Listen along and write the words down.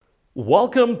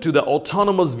Welcome to the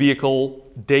Autonomous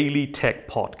Vehicle Daily Tech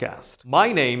Podcast.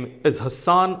 My name is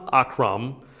Hassan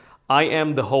Akram. I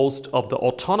am the host of the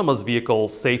Autonomous Vehicle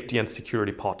Safety and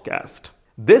Security Podcast.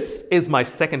 This is my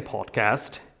second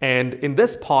podcast, and in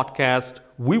this podcast,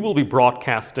 we will be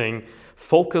broadcasting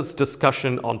focused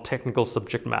discussion on technical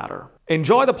subject matter.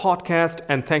 Enjoy the podcast,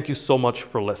 and thank you so much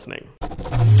for listening.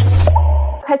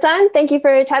 Hassan, thank you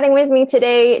for chatting with me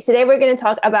today. Today, we're going to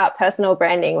talk about personal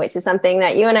branding, which is something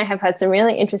that you and I have had some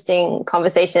really interesting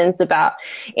conversations about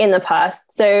in the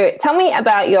past. So tell me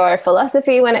about your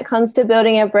philosophy when it comes to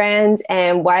building a brand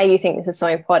and why you think this is so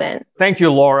important. Thank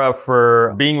you, Laura,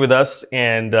 for being with us.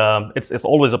 And it's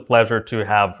always a pleasure to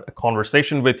have a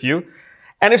conversation with you.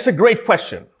 And it's a great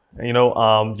question.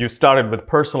 You started with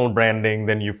personal branding,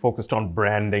 then you focused on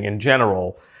branding in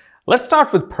general. Let's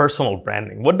start with personal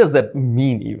branding. What does that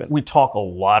mean even? We talk a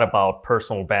lot about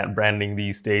personal branding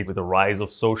these days. With the rise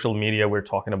of social media, we're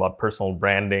talking about personal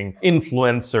branding,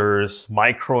 influencers,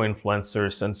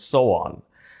 micro-influencers, and so on.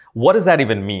 What does that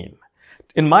even mean?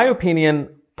 In my opinion,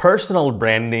 personal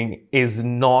branding is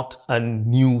not a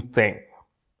new thing.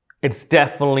 It's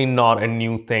definitely not a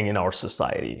new thing in our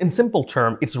society. In simple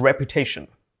terms, it's reputation.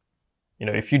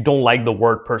 If you don't like the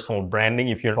word personal branding,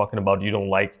 if you're talking about you don't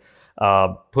like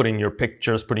putting your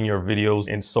pictures, putting your videos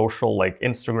in social like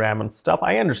Instagram and stuff,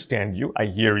 I understand you, I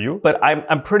hear you, but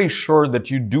I'm pretty sure that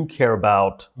you do care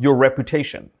about your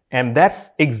reputation. And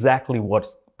that's exactly what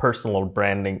personal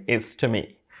branding is to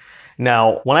me.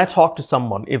 Now, when I talk to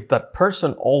someone, if that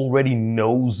person already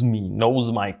knows me,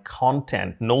 knows my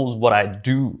content, knows what I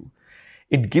do,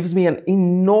 it gives me an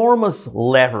enormous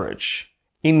leverage,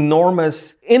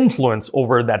 enormous influence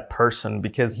over that person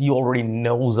because he already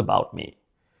knows about me.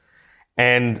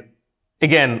 And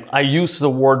again, I use the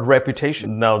word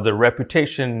reputation. Now, the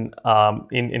reputation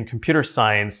in computer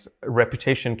science,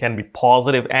 reputation can be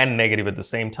positive and negative at the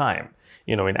same time.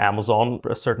 In Amazon,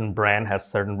 a certain brand has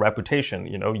certain reputation.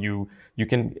 You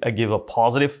can give a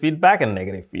positive feedback and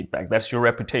negative feedback. That's your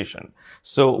reputation.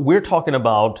 So we're talking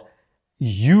about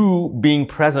you being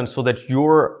present so that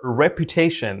your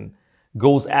reputation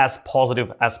goes as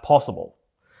positive as possible.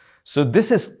 So this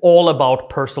is all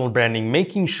about personal branding,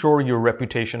 making sure your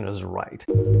reputation is right.